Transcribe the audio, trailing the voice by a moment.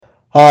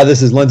Hi,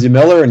 this is Lindsey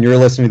Miller, and you're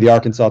listening to the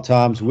Arkansas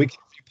Times Weekly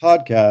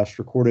Podcast,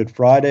 recorded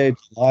Friday,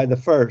 July the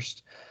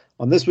 1st.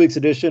 On this week's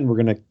edition, we're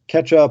going to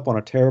catch up on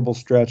a terrible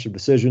stretch of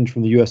decisions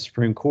from the U.S.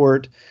 Supreme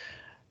Court,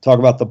 talk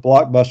about the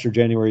blockbuster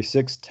January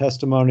 6th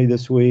testimony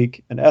this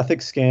week, an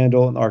ethics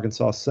scandal in the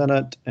Arkansas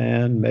Senate,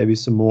 and maybe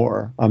some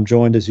more. I'm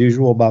joined, as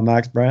usual, by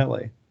Max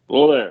Brantley.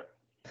 Hello there.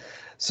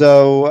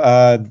 So,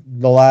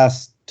 the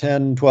last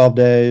 10, 12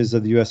 days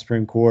of the U.S.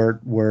 Supreme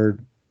Court were,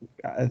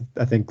 I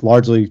think,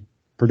 largely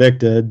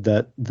predicted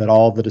that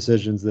all the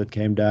decisions that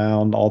came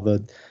down, all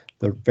the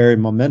very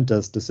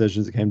momentous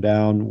decisions that came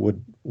down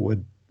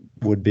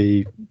would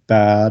be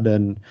bad,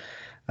 and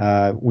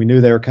we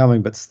knew they were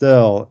coming, but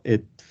still,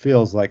 it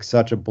feels like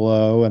such a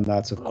blow, and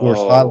that's of course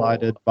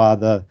highlighted by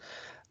the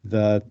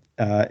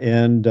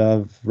end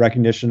of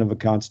recognition of a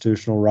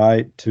constitutional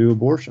right to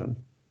abortion.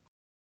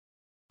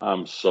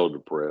 I'm so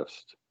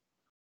depressed.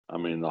 I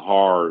mean, the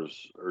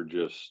horrors are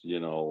just,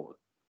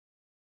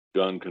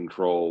 gun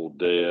control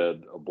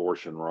dead,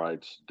 abortion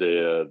rights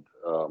dead,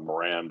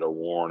 Miranda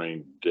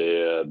warning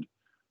dead.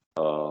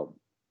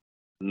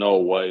 No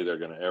way they're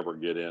going to ever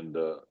get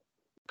into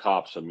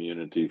cops'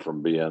 immunity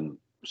from being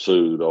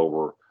sued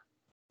over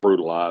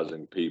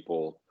brutalizing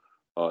people.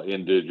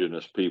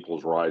 Indigenous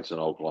people's rights in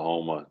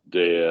Oklahoma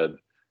dead,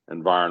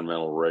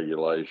 environmental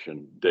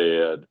regulation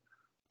dead,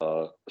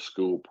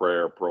 school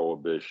prayer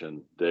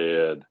prohibition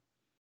dead.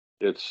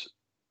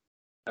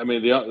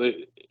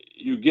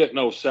 You get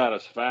no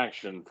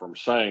satisfaction from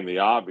saying the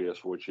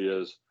obvious, which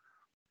is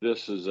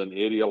this is an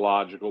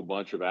ideological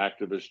bunch of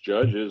activist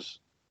judges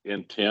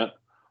intent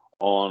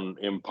on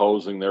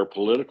imposing their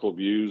political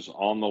views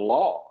on the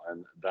law.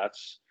 And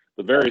that's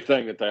the very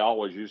thing that they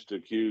always used to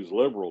accuse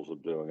liberals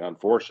of doing.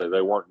 Unfortunately,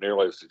 they weren't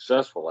nearly as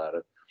successful at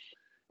it.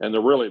 And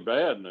the really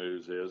bad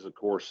news is, of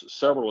course,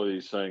 several of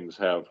these things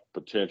have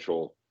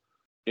potential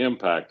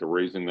impact. The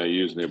reason they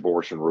use the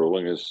abortion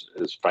ruling is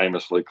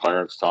famously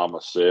Clarence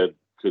Thomas said,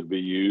 could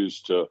be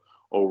used to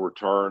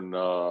overturn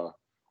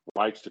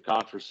rights to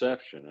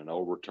contraception and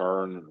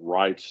overturn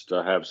rights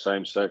to have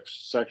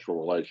same-sex sexual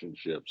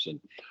relationships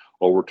and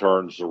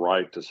overturns the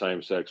right to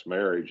same-sex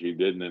marriage. He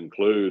didn't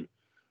include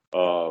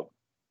the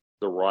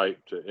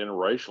right to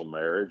interracial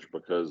marriage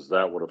because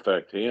that would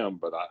affect him,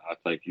 but I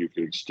think you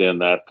could extend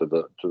that to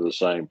the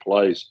same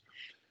place.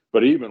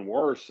 But even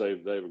worse,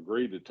 they've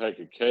agreed to take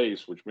a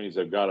case, which means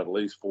they've got at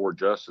least 4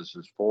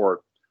 justices for it,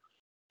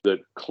 that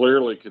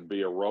clearly could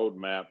be a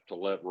roadmap to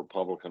let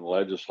Republican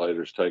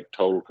legislators take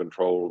total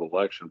control of the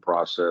election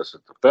process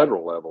at the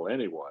federal level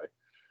anyway,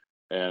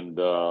 and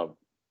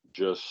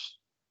just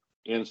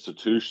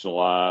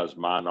institutionalize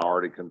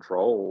minority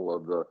control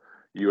of the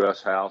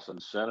U.S. House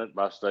and Senate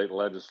by state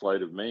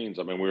legislative means.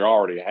 I mean, we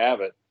already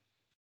have it,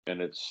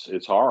 and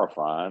it's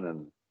horrifying.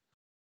 And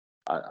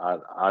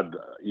Joe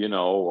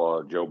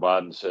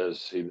Biden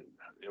says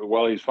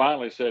he's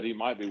finally said he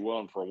might be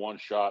willing for a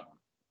one-shot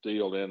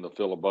deal in the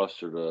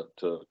filibuster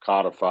to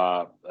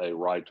codify a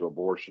right to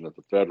abortion at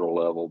the federal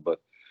level.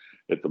 But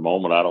at the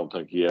moment, I don't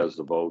think he has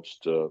the votes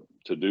to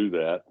do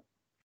that.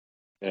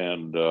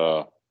 And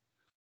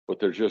but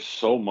there's just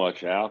so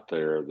much out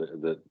there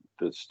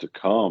that's to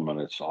come,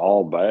 and it's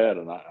all bad.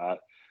 And I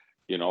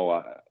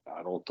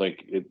don't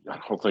think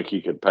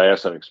he could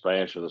pass an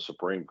expansion of the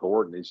Supreme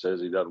Court, and he says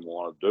he doesn't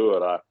want to do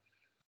it.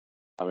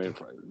 I mean,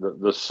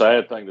 the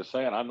sad thing to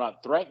say, and I'm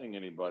not threatening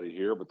anybody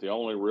here, but the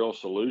only real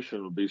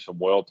solution would be some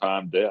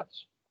well-timed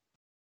deaths.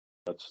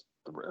 That's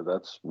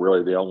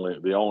really the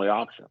only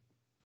option.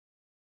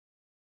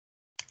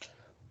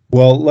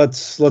 Well,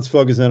 let's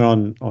focus in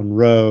on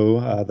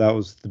Roe. That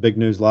was the big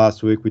news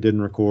last week. We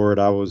didn't record.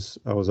 I was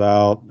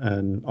out,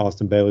 and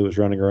Austin Bailey was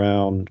running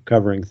around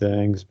covering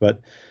things.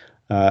 But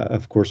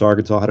of course,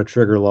 Arkansas had a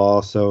trigger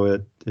law, so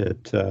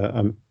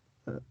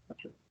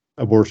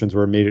abortions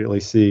were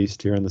immediately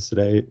ceased here in the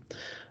state.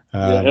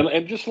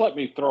 And just let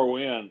me throw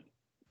in,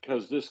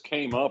 because this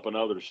came up in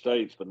other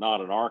states, but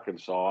not in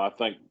Arkansas. I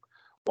think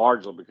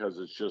largely because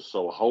it's just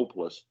so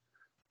hopeless.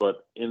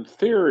 But in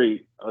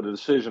theory, a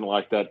decision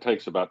like that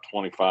takes about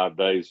 25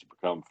 days to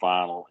become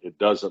final. It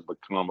doesn't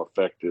become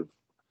effective.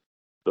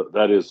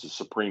 That is the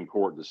Supreme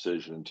Court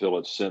decision until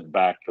it's sent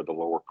back to the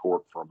lower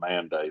court for a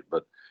mandate.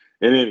 But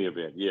in any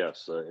event,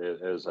 yes,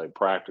 as a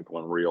practical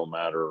and real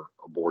matter,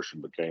 abortion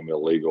became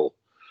illegal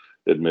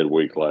at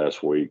midweek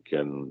last week,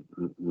 and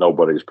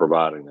nobody's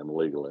providing them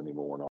legal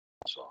anymore in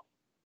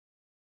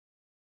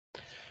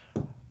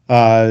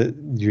Arkansas.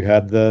 You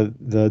had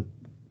the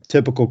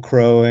typical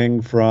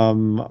crowing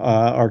from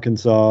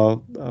Arkansas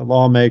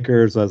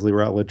lawmakers. Leslie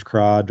Rutledge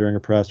cried during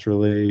a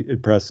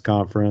press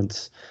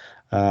conference.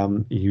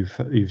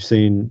 You've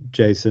seen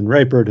Jason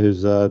Rapert,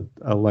 who's a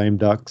lame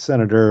duck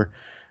senator,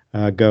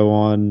 go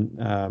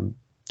on,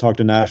 talk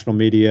to national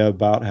media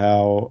about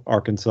how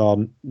Arkansas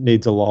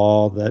needs a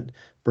law that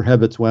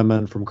prohibits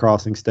women from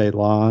crossing state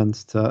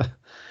lines to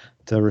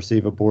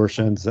receive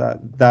abortions.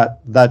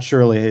 That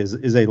surely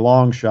is a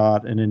long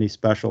shot in any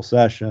special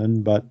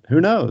session, but who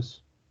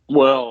knows?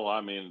 Well,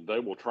 I mean, they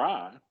will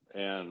try,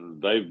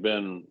 and they've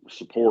been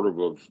supportive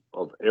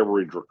of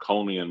every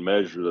draconian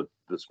measure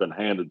that's been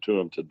handed to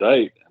him to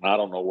date, and I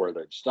don't know where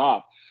they'd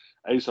stop.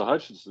 Asa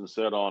Hutchinson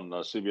said on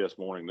CBS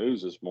Morning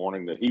News this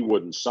morning that he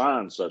wouldn't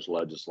sign such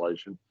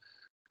legislation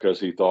because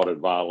he thought it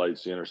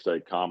violates the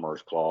Interstate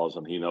Commerce Clause,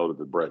 and he noted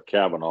that Brett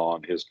Kavanaugh,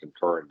 in his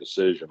concurring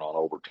decision on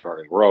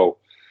overturning Roe,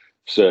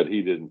 said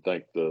he didn't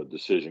think the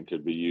decision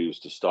could be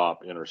used to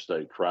stop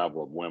interstate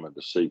travel of women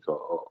to seek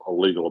a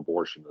legal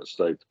abortion in the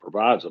state that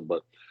provides them.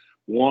 But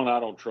one, I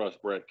don't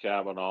trust Brett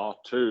Kavanaugh.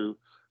 Two,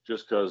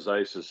 just because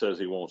Asa says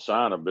he won't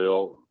sign a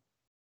bill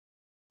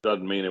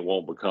doesn't mean it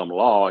won't become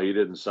law. He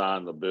didn't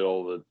sign the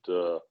bill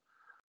that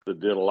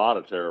did a lot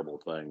of terrible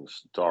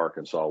things to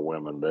Arkansas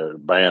women. They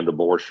banned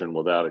abortion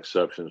without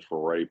exceptions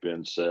for rape,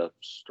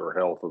 incest, or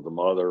health of the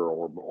mother,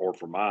 or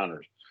for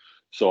minors.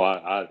 So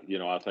I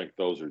think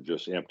those are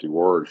just empty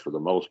words for the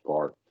most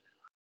part.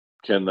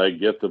 Can they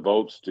get the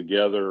votes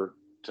together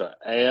to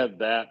add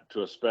that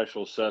to a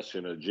special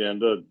session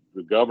agenda?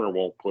 The governor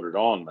won't put it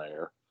on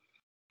there.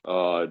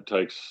 It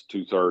takes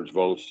 2/3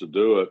 votes to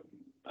do it.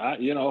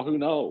 Who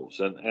knows?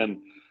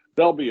 And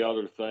there'll be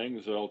other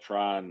things. They'll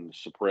try and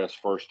suppress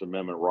First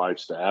Amendment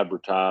rights to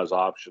advertise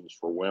options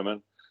for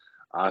women.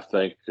 I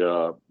think,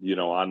 I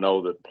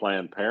know that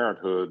Planned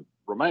Parenthood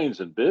remains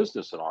in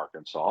business in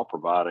Arkansas,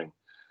 providing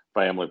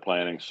family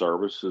planning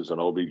services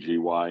and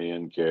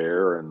OBGYN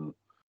care and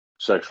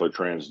sexually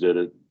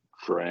transmitted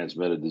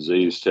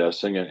disease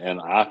testing.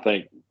 And I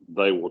think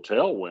they will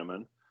tell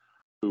women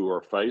who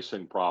are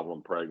facing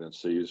problem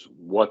pregnancies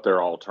what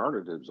their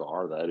alternatives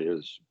are. That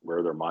is,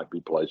 where there might be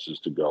places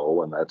to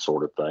go and that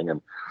sort of thing.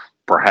 And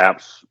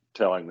perhaps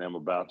telling them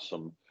about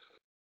some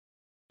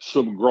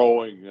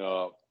growing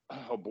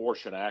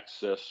abortion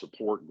access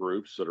support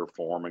groups that are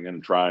forming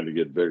and trying to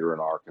get bigger in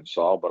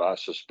Arkansas. But I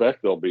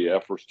suspect there'll be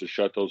efforts to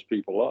shut those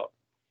people up.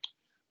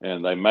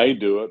 And they may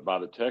do it by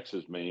the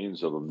Texas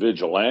means of a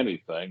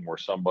vigilante thing where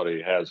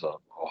somebody has a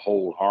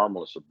whole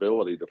harmless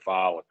ability to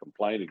file a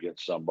complaint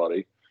against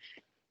somebody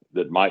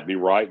that might be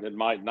right and it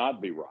might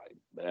not be right,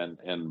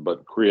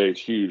 but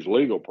creates huge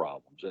legal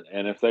problems.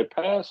 And if they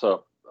pass an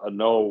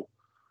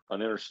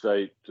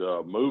interstate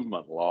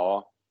movement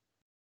law,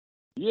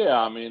 yeah,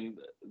 I mean,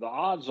 the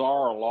odds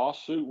are a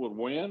lawsuit would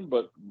win,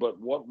 but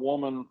what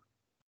woman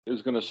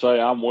is going to say,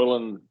 I'm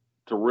willing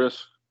to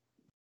risk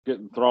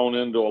getting thrown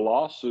into a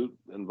lawsuit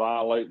and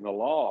violating the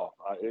law?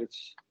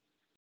 It's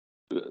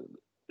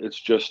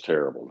just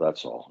terrible.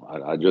 That's all.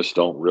 I just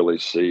don't really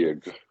see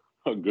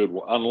a good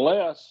one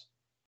unless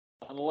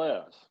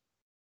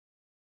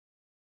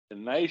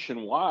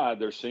nationwide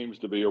there seems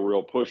to be a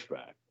real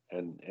pushback.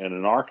 And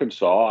in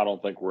Arkansas, I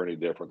don't think we're any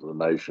different than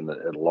the nation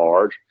at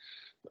large.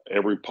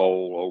 Every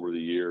poll over the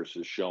years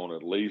has shown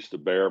at least a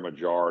bare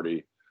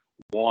majority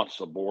wants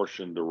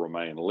abortion to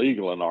remain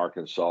legal in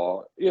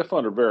Arkansas, if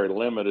under very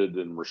limited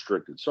and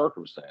restricted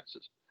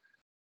circumstances.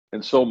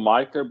 And so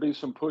might there be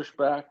some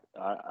pushback?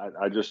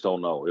 I just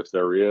don't know. If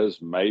there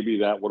is, maybe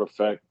that would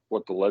affect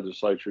what the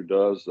legislature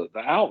does. The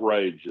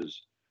outrage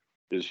is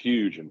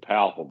huge and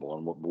palpable,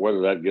 and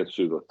whether that gets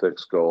through the thick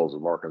skulls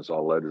of Arkansas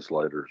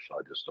legislators,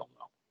 I just don't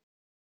know.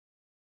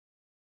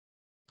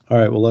 All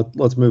right, well,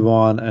 let's move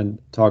on and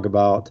talk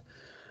about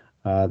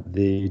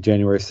the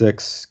January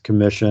 6th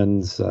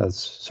Commission's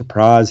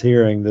surprise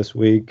hearing this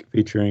week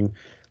featuring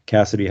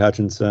Cassidy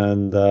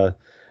Hutchinson, the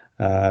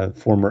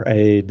former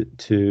aide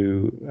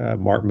to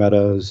Mark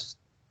Meadows,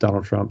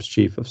 Donald Trump's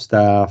chief of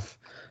staff.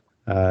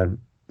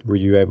 Were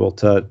you able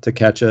to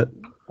catch it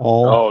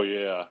all? Oh,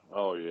 yeah.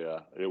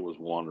 It was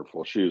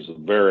wonderful. She was a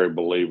very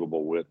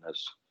believable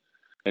witness,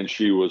 and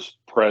she was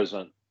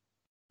present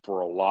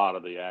for a lot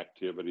of the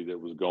activity that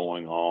was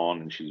going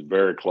on, and she's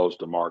very close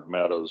to Mark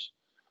Meadows,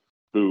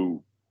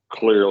 who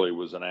clearly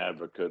was an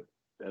advocate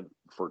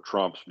for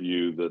Trump's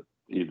view that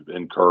he'd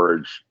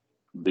encourage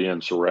the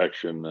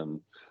insurrection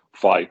and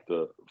fight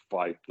the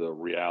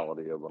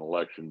reality of an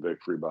election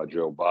victory by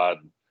Joe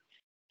Biden.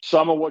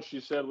 Some of what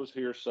she said was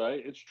hearsay.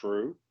 It's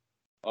true.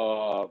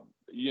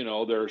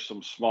 There's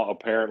some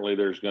apparently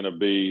there's going to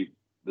be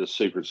this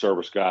Secret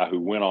Service guy who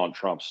went on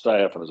Trump's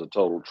staff and is a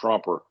total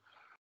Trumper,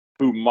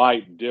 who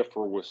might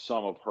differ with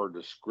some of her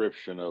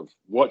description of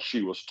what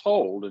she was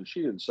told, and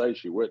she didn't say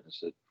she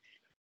witnessed it,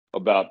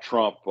 about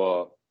Trump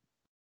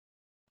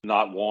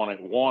not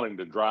wanting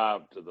to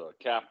drive to the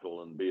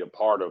Capitol and be a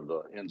part of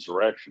the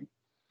insurrection.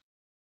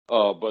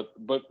 But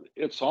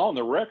it's on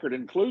the record,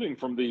 including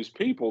from these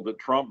people, that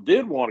Trump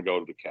did want to go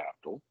to the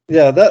Capitol.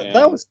 Yeah,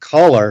 that was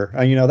color.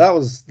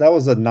 That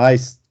was a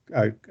nice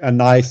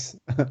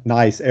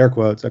nice air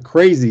quotes, a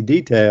crazy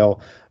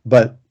detail,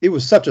 but it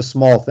was such a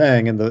small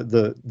thing, and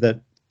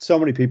that so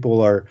many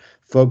people are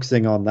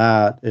focusing on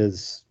that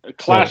is a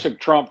classic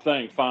Trump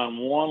thing. Find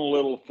one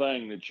little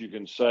thing that you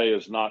can say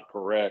is not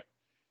correct,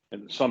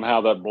 and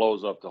somehow that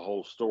blows up the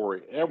whole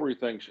story.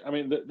 Everything.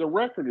 The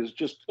record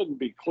couldn't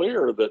be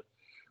clearer that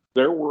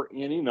there were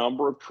any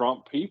number of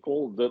Trump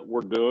people that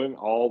were doing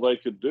all they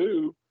could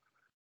do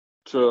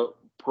to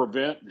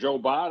prevent Joe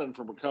Biden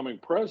from becoming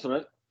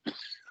president,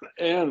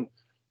 and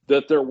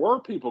that there were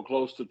people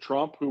close to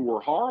Trump who were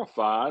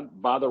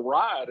horrified by the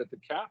riot at the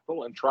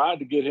Capitol and tried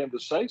to get him to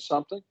say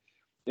something.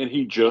 And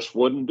he just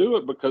wouldn't do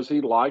it because he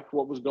liked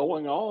what was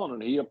going on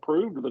and he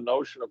approved of the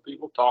notion of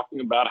people talking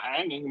about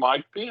hanging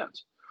Mike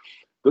Pence.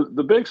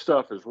 The big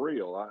stuff is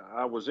real.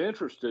 I was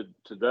interested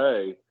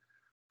today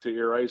to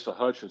hear Asa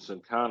Hutchinson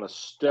kind of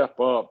step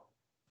up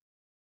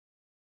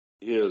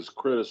his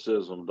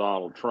criticism of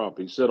Donald Trump.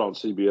 He said on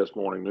CBS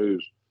Morning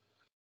News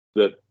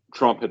that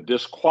Trump had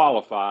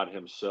disqualified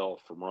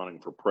himself from running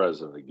for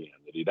president again,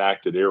 that he'd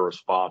acted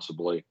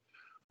irresponsibly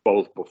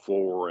both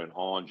before and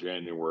on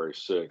January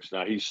 6th.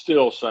 Now, he's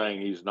still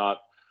saying he's not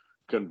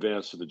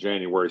convinced that the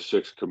January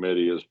 6th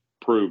committee has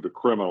proved a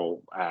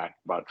criminal act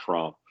by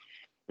Trump.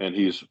 And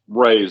he's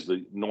raised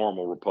the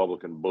normal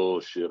Republican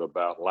bullshit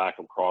about lack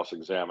of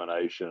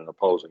cross-examination and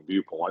opposing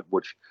viewpoint,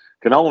 which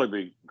can only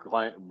be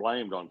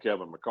blamed on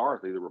Kevin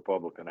McCarthy, the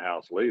Republican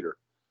House leader.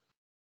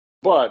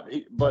 But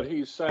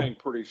he's saying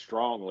pretty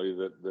strongly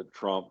that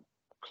Trump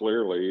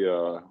clearly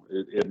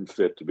it isn't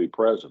fit to be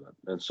president.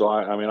 And so,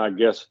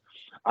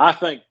 I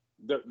think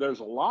there's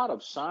a lot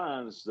of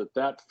signs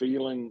that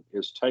feeling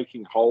is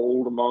taking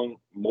hold among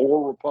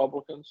more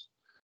Republicans.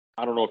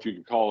 I don't know if you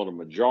could call it a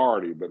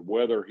majority, but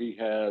whether he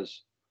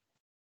has,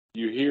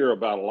 you hear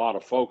about a lot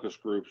of focus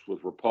groups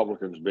with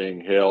Republicans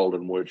being held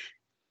in which,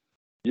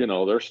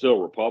 they're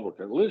still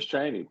Republican. Liz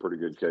Cheney, pretty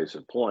good case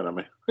in point. I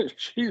mean,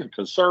 she's a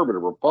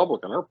conservative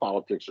Republican. Her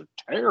politics are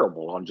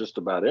terrible on just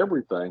about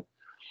everything,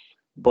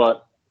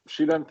 but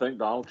she doesn't think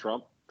Donald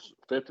Trump's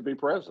fit to be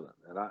president.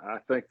 And I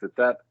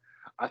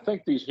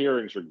think these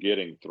hearings are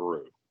getting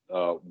through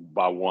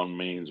by one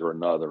means or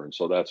another, and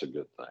so that's a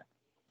good thing.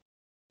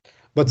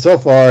 But so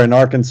far in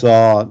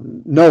Arkansas,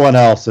 no one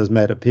else has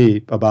made a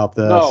peep about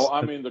this. No,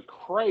 I mean, the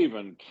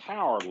craven,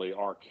 cowardly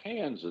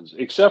Arkansans,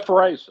 except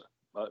for Asa,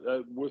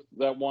 with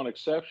that one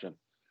exception.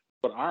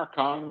 But our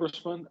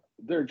congressmen,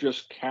 they're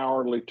just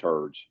cowardly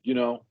turds.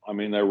 I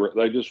mean,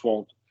 they just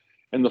won't.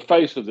 In the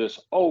face of this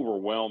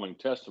overwhelming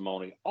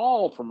testimony,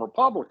 all from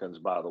Republicans,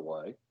 by the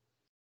way,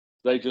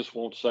 they just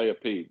won't say a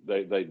peep.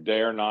 They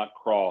dare not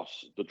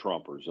cross the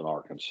Trumpers in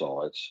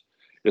Arkansas.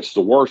 It's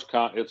the worst.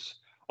 It's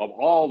of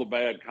all the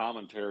bad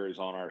commentaries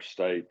on our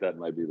state, that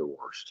may be the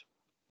worst.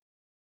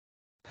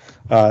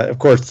 Of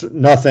course,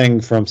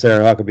 nothing from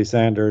Sarah Huckabee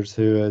Sanders,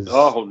 who has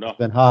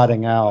been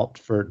hiding out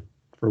for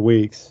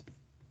weeks.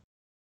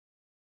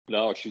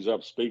 No, she's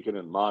up speaking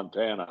in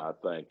Montana, I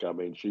think. I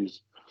mean,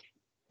 she's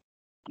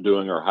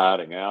doing her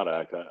hiding out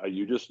act.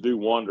 You just do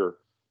wonder,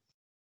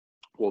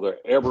 will there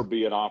ever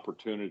be an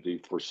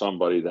opportunity for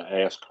somebody to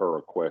ask her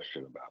a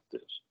question about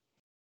this?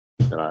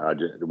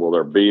 And will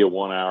there be a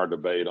 1-hour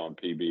debate on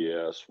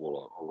PBS?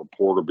 Will a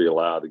reporter be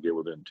allowed to get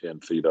within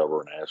 10 feet of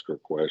her and ask her a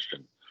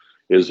question?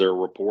 Is there a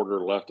reporter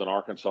left in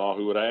Arkansas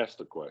who would ask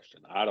the question?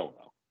 I don't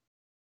know.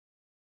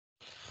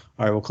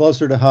 All right. Well,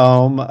 closer to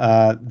home,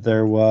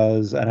 there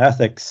was an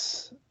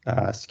ethics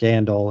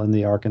scandal in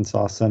the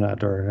Arkansas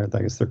Senate, or I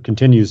guess there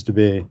continues to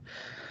be.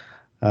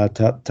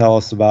 Tell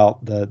us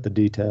about the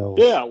details.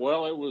 Yeah.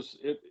 Well, it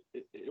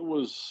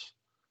was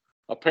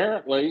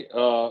apparently.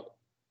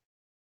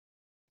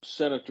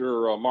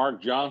 Senator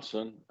Mark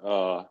Johnson,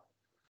 on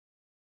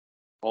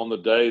the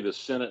day the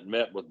Senate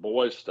met with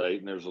Boys State,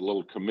 and there's a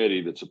little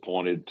committee that's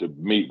appointed to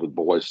meet with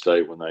Boys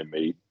State when they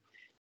meet,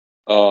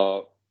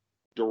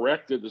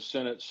 directed the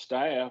Senate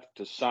staff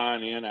to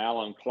sign in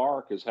Alan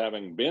Clark as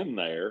having been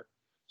there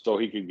so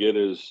he could get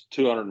his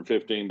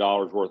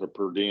 $215 worth of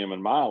per diem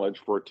and mileage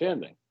for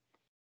attending.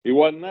 He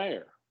wasn't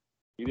there.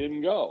 He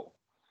didn't go.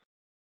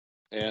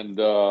 And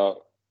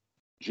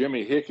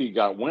Jimmy Hickey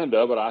got wind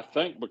of it, I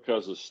think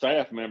because a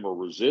staff member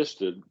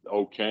resisted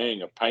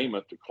okaying a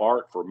payment to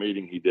Clark for a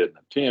meeting he didn't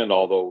attend,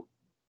 although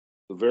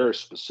the very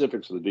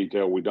specifics of the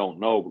detail we don't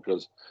know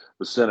because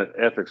the Senate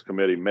Ethics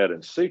Committee met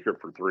in secret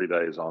for 3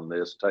 days on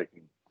this,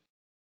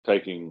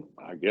 taking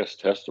I guess,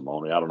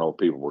 testimony. I don't know if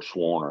people were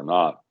sworn or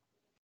not.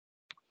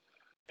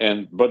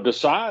 But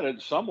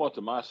decided, somewhat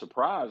to my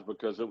surprise,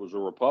 because it was a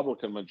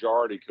Republican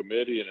majority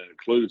committee and it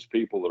includes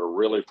people that are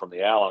really from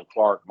the Alan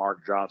Clark,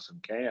 Mark Johnson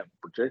camp,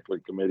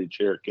 particularly committee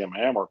chair Kim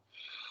Hammer,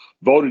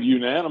 voted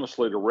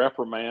unanimously to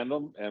reprimand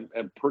them and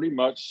pretty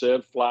much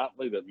said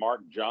flatly that Mark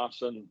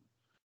Johnson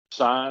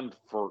signed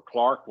for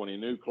Clark when he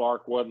knew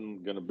Clark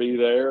wasn't going to be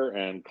there,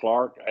 and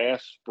Clark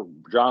asked for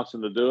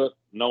Johnson to do it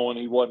knowing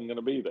he wasn't going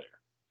to be there.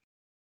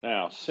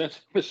 Now,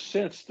 since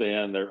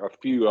then, there are a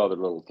few other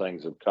little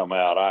things have come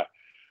out.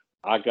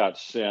 I got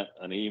sent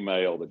an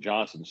email that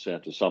Johnson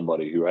sent to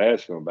somebody who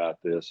asked him about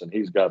this, and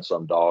he's got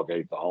some dog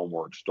ate the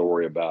homework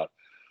story about,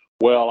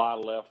 well, I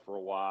left for a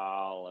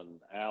while,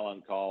 and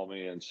Alan called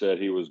me and said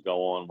he was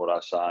going, would I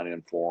sign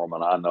in for him?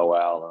 And I know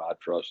Alan, I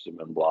trust him,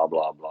 and blah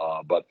blah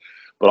blah. But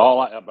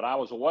I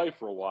was away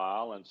for a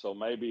while, and so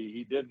maybe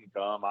he didn't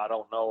come. I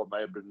don't know. It may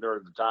have been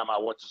during the time I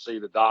went to see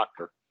the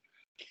doctor.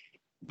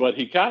 But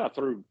he kind of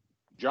threw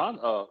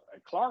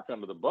Clark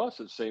under the bus,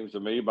 it seems to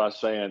me, by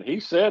saying he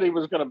said he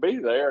was going to be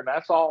there, and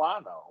that's all I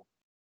know.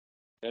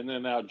 And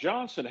then now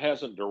Johnson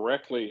hasn't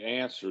directly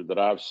answered that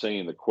I've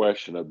seen the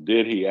question of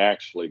did he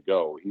actually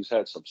go. He's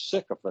had some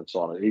sycophants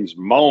on it. He's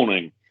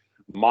moaning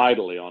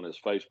mightily on his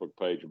Facebook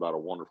page about a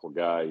wonderful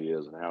guy he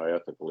is and how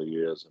ethical he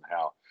is and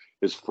how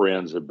his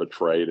friends have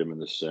betrayed him in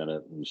the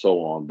Senate and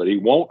so on. But he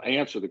won't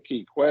answer the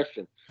key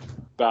question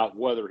about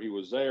whether he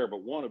was there.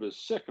 But one of his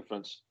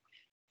sycophants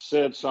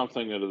said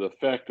something to the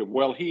effect of,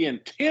 well, he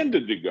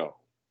intended to go,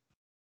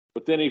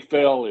 but then he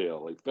fell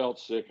ill. He felt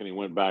sick and he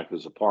went back to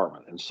his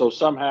apartment. And so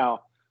somehow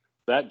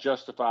that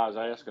justifies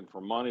asking for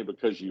money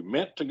because you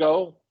meant to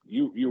go.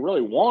 You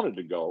really wanted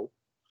to go.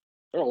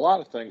 There are a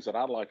lot of things that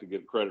I'd like to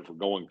get credit for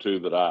going to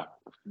that I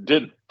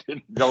didn't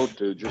go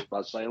to just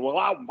by saying, well,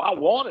 I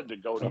wanted to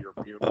go to your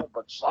funeral,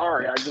 but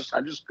sorry, I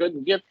just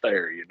couldn't get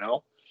there, you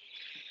know?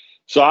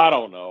 So I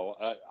don't know.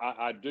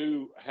 I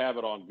do have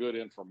it on good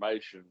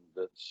information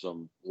that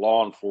some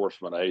law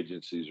enforcement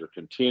agencies are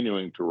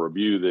continuing to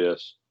review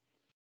this,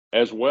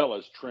 as well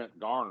as Trent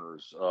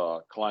Garner's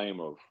claim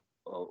of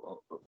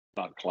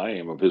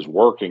his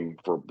working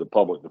for the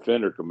Public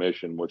Defender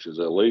Commission, which is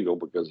illegal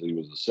because he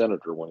was a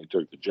senator when he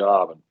took the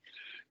job and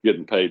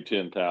getting paid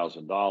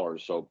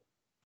 $10,000. So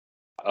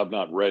I'm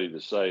not ready to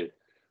say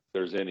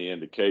there's any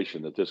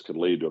indication that this could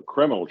lead to a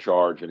criminal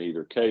charge in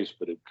either case,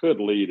 but it could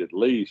lead at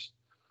least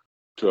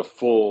to a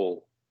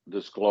full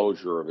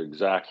disclosure of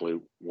exactly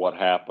what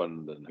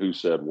happened and who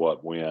said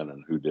what when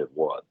and who did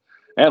what,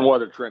 and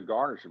whether Trent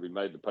Garner should be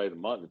made to pay the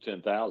money, the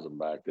 $10,000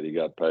 back that he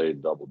got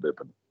paid double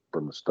dipping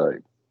from the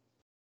state.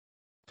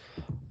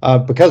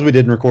 Because we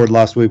didn't record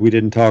last week, we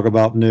didn't talk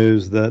about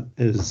news that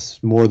is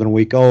more than a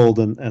week old,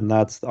 and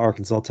that's the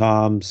Arkansas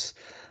Times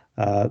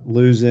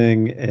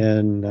losing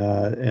in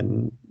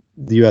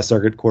the U.S.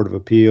 Circuit Court of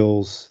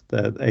Appeals,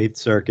 the Eighth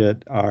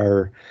Circuit,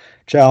 our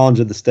challenge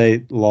of the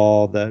state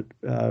law that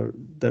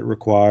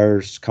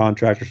requires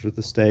contractors with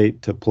the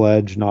state to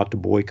pledge not to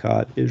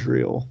boycott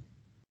Israel.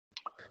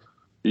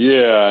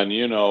 Yeah, and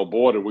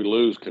boy, did we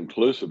lose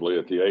conclusively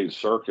at the Eighth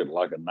Circuit,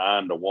 like a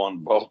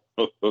 9-1 vote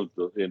of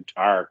the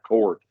entire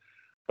court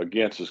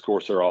against us. Of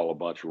course, they're all a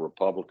bunch of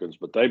Republicans,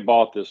 but they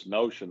bought this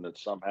notion that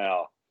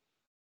somehow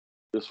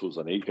this was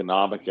an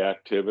economic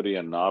activity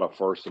and not a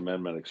First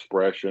Amendment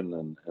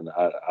expression. And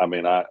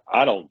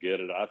I don't get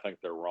it. I think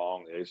they're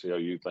wrong. The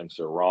ACLU thinks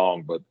they're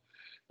wrong,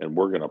 and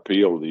we're going to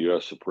appeal to the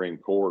U.S. Supreme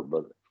Court.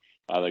 But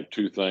I think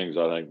two things.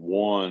 I think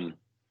one,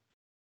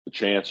 the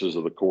chances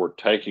of the court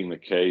taking the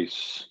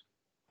case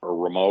are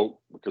remote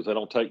because they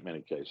don't take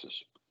many cases.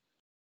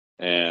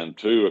 And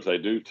two, if they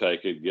do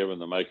take it, given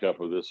the makeup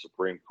of this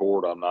Supreme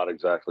Court, I'm not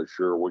exactly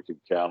sure we could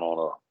count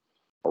on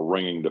a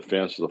ringing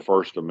defense of the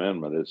First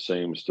Amendment. It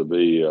seems to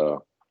be,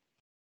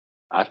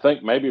 I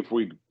think maybe if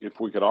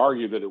we could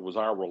argue that it was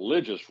our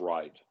religious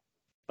right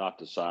not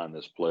to sign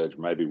this pledge,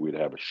 maybe we'd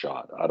have a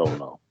shot. I don't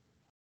know.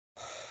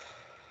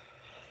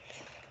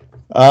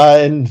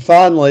 And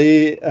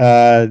finally,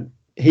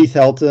 Heath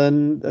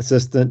Helton,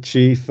 Assistant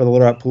Chief for the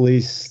Little Rock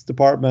Police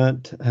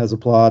Department, has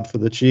applied for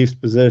the chief's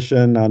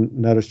position. I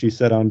noticed you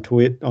said on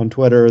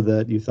Twitter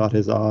that you thought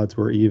his odds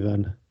were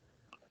even.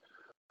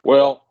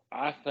 Well,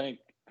 I think,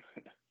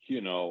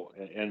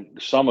 and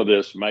some of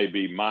this may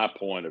be my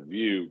point of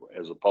view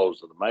as opposed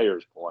to the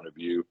mayor's point of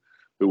view,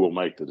 who will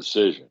make the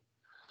decision.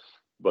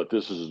 But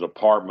this is a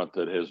department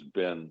that has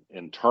been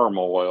in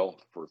turmoil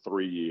for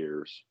 3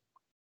 years.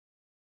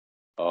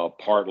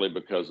 Partly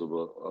because of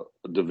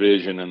a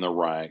division in the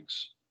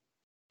ranks.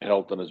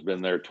 Helton has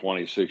been there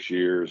 26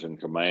 years in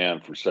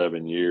command for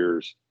 7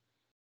 years.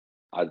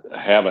 I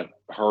haven't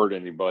heard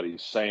anybody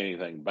say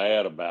anything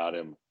bad about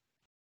him.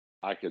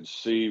 I could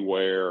see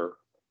where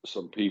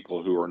some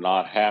people who are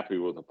not happy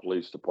with the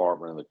police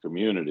department and the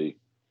community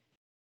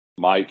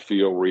might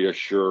feel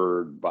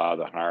reassured by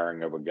the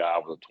hiring of a guy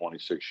with a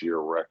 26-year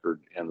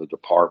record in the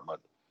department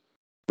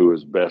who,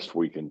 as best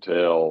we can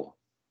tell,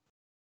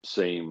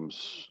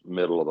 seems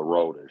middle of the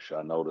roadish.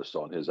 I noticed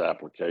on his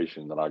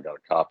application that I got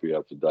a copy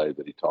of today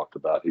that he talked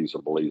about he's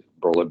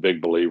a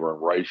big believer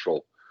in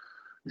racial,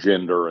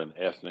 gender, and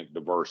ethnic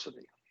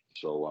diversity.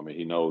 So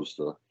he knows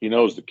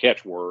the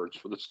catchwords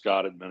for the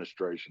Scott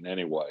administration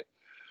anyway.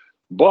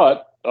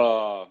 But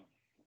I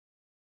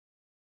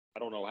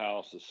don't know how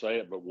else to say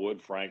it, but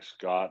would Frank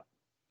Scott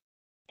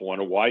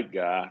appoint a white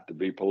guy to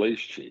be police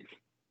chief?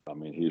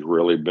 He's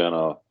really been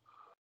a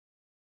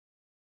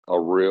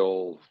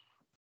real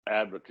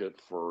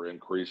advocate for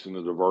increasing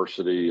the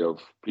diversity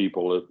of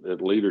people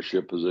at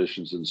leadership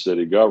positions in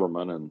city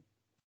government, and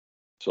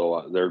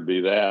so there'd be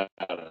that.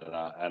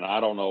 And I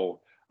don't know.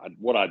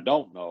 What I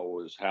don't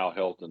know is how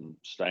Helton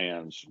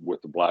stands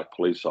with the Black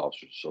Police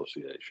Officers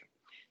Association.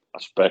 I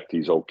suspect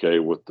he's okay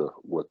with the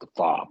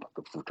FOP,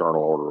 the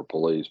Fraternal Order of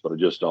Police, but I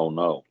just don't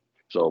know.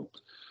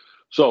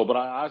 But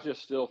I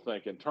just still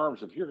think, in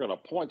terms of, if you're going to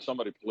appoint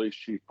somebody police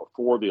chief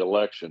before the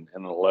election,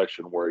 in an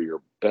election where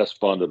your best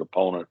funded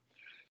opponent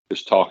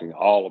is talking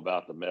all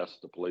about the mess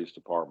of the police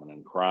department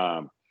and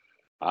crime,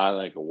 I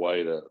think a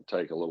way to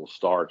take a little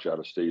starch out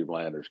of Steve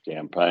Lander's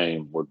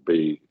campaign would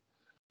be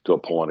to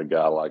appoint a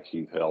guy like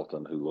Heath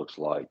Helton, who looks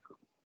like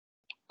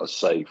a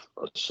safe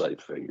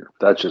figure.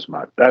 That's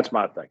my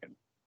thinking.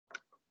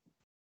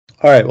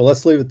 All right, well,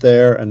 let's leave it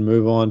there and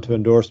move on to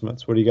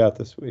endorsements. What do you got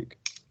this week?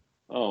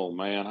 Oh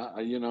man,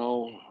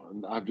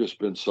 I've just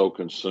been so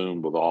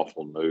consumed with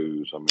awful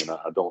news. I mean,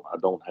 I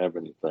don't have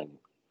anything.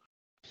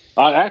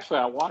 I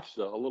watched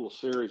a little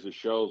series of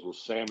shows with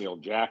Samuel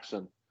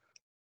Jackson,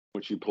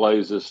 which he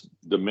plays this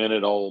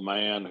demented old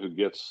man who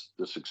gets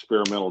this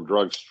experimental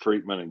drugs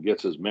treatment and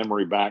gets his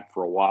memory back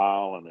for a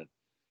while, and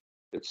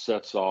it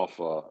sets off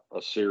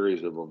a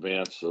series of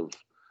events of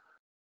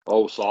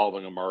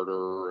solving a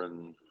murder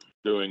and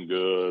doing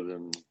good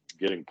and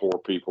getting poor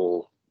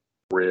people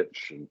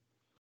rich. And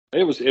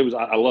it was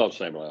I love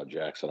Samuel L.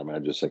 Jackson. I mean, I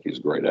just think he's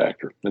a great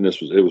actor. And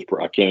it was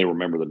I can't even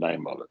remember the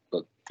name of it,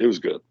 but it was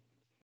good.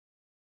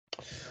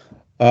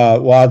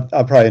 Well,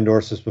 I probably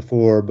endorsed this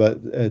before, but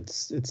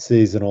it's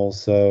seasonal,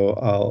 so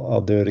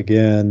I'll do it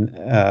again.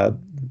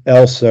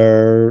 El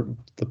Sur,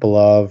 the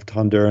beloved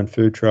Honduran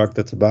food truck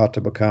that's about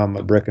to become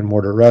a brick and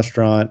mortar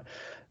restaurant,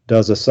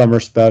 does a summer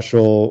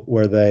special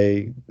where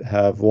they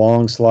have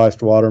long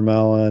sliced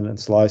watermelon and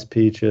sliced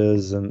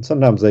peaches, and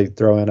sometimes they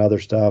throw in other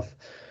stuff.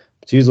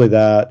 It's usually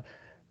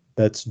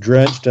that's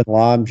drenched in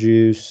lime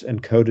juice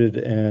and coated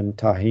in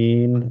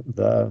Tajín,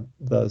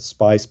 the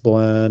spice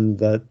blend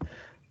that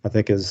I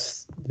think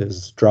is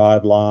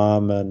dried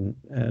lime and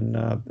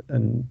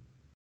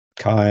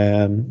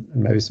cayenne and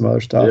maybe some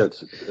other stuff. Yeah,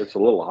 it's a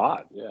little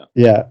hot. Yeah.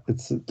 Yeah,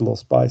 it's a little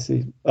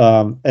spicy.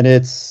 And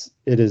it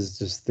is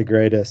just the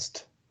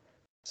greatest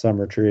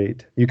summer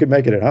treat. You could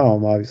make it at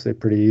home, obviously,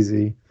 pretty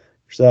easy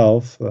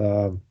yourself.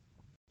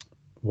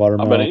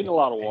 Watermelon. I've been eating a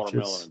lot of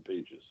watermelon and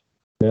peaches.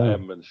 Yeah. I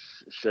haven't been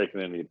shaking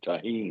any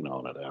Tajín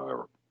on it,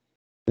 however.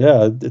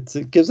 Yeah,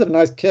 it gives it a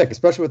nice kick,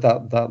 especially with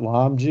that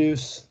lime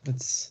juice.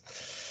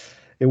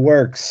 It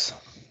works.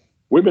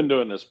 We've been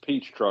doing this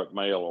peach truck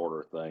mail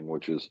order thing,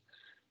 which is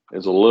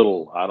a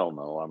little, I don't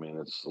know. I mean,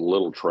 it's a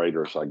little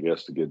traitorous, I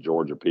guess, to get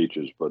Georgia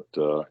peaches, but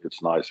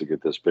it's nice to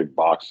get this big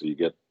box. So you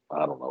get,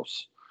 I don't know,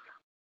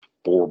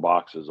 4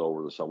 boxes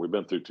over the summer. We've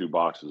been through 2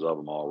 boxes of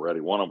them already.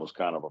 One of them was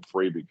kind of a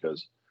free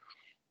because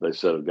they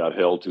said it got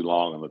held too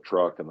long in the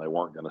truck and they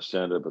weren't going to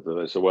send it. But then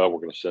they said, well, we're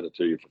going to send it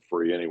to you for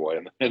free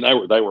anyway. And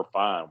they were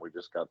fine. We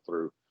just got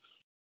through.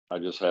 I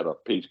just had a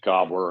peach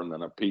cobbler and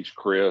then a peach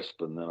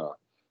crisp and then a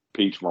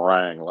peach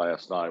meringue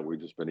last night. We've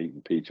just been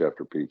eating peach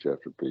after peach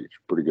after peach.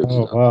 Pretty good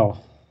stuff. Wow.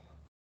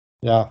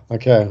 Yeah.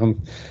 Okay.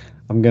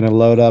 I'm going to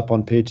load up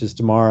on peaches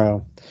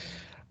tomorrow.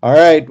 All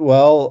right.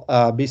 Well,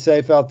 be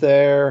safe out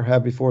there.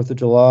 Happy 4th of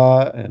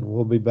July, and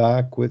we'll be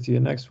back with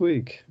you next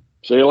week.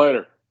 See you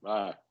later.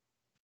 Bye.